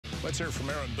Let's hear from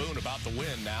Aaron Boone about the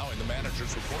win now in the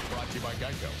manager's report brought to you by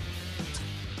Geico.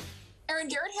 Aaron,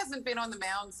 Gerrit hasn't been on the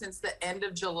mound since the end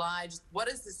of July. What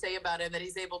does this say about him that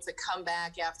he's able to come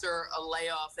back after a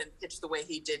layoff and pitch the way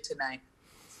he did tonight?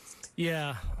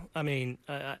 Yeah, I mean,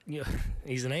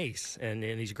 he's an ace, and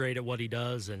he's great at what he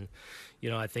does. And,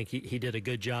 I think he did a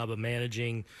good job of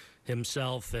managing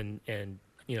himself and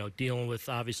dealing with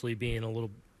obviously being a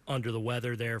little under the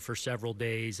weather there for several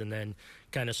days and then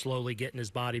kind of slowly getting his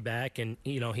body back. And,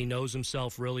 he knows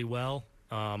himself really well.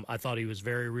 I thought he was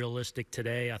very realistic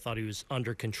today. I thought he was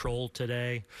under control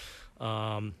today.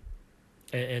 Frankly,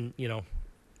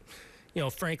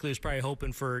 was probably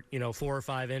hoping for, 4 or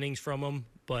 5 innings from him.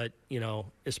 But,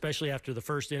 especially after the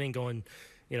first inning going,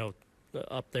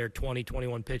 up there 20,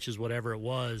 21 pitches, whatever it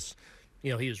was,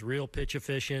 he was real pitch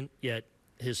efficient, yet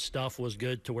his stuff was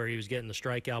good to where he was getting the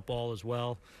strikeout ball as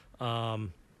well.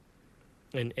 Should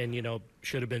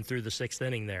have been through the 6th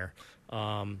inning there.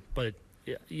 But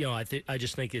I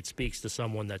just think it speaks to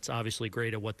someone that's obviously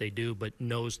great at what they do, but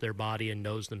knows their body and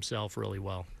knows themselves really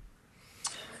well.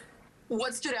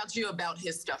 What stood out to you about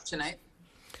his stuff tonight?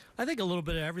 I think a little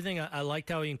bit of everything. I liked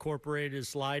how he incorporated his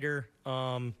slider,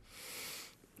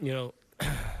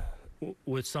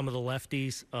 with some of the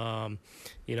lefties.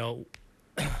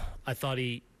 I thought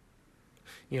he,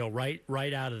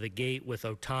 right out of the gate with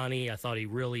Ohtani, I thought he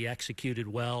really executed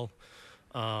well.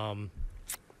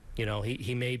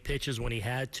 He made pitches when he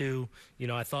had to.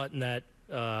 I thought in that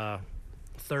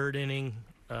 3rd inning,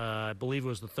 I believe it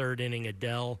was the 3rd inning,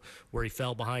 Adele, where he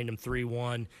fell behind him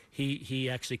 3-1. He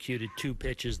executed 2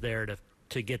 pitches there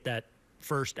to get that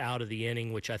first out of the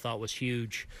inning, which I thought was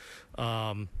huge.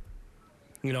 It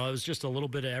was just a little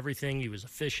bit of everything. He was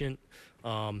efficient,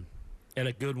 and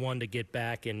a good one to get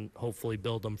back and hopefully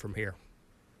build them from here.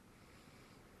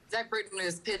 Zach Britton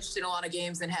has pitched in a lot of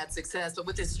games and had success, but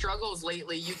with his struggles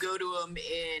lately, you go to him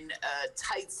in a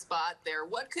tight spot there.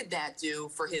 What could that do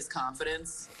for his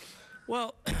confidence?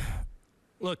 Well,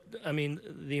 look, I mean,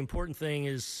 the important thing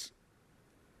is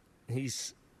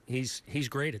he's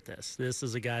great at this. This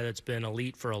is a guy that's been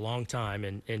elite for a long time,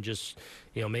 and just,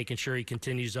 making sure he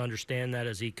continues to understand that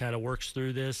as he kind of works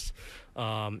through this.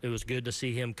 It was good to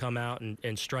see him come out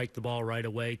and strike the ball right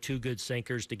away. 2 good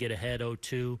sinkers to get ahead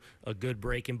 0-2, a good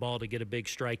breaking ball to get a big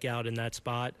strikeout in that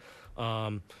spot.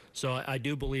 So I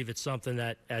do believe it's something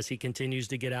that as he continues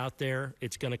to get out there,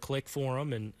 it's going to click for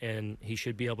him, and he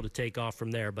should be able to take off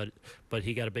from there. But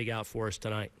he got a big out for us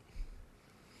tonight.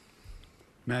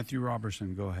 Matthew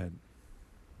Robertson, go ahead.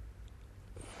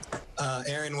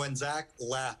 Aaron, when Zach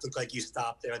left, looked like you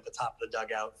stopped there at the top of the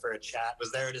dugout for a chat.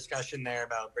 Was there a discussion there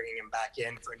about bringing him back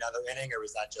in for another inning, or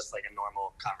was that just like a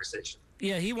normal conversation?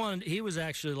 Yeah, he was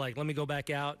actually like, let me go back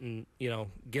out and,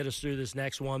 get us through this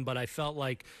next one. But I felt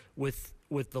like with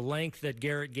the length that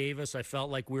Gerrit gave us, I felt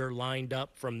like we were lined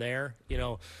up from there.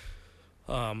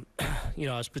 I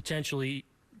was potentially,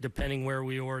 depending where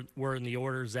we were in the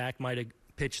order, Zach might have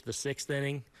pitched the 6th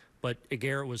inning. But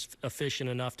Gerrit was efficient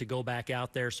enough to go back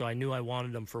out there, so I knew I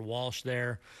wanted him for Walsh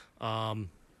there. And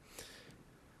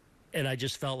I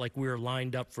just felt like we were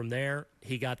lined up from there.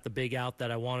 He got the big out that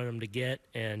I wanted him to get,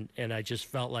 and I just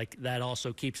felt like that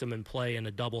also keeps him in play in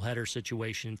a doubleheader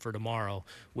situation for tomorrow,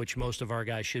 which most of our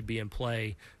guys should be in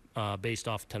play based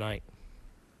off tonight.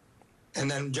 And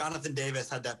then Jonathan Davis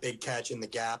had that big catch in the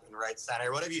gap in right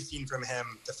center. What have you seen from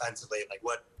him defensively?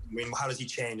 How does he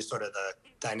change sort of the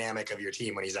dynamic of your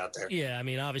team when he's out there? Yeah, I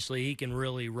mean, obviously he can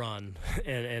really run,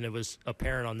 and it was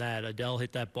apparent on that. Adele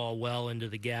hit that ball well into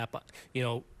the gap.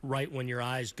 Right when your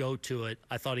eyes go to it,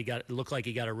 I thought it looked like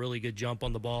he got a really good jump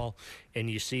on the ball, and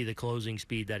you see the closing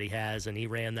speed that he has, and he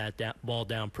ran that ball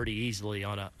down pretty easily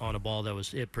on a ball that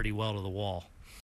was hit pretty well to the wall.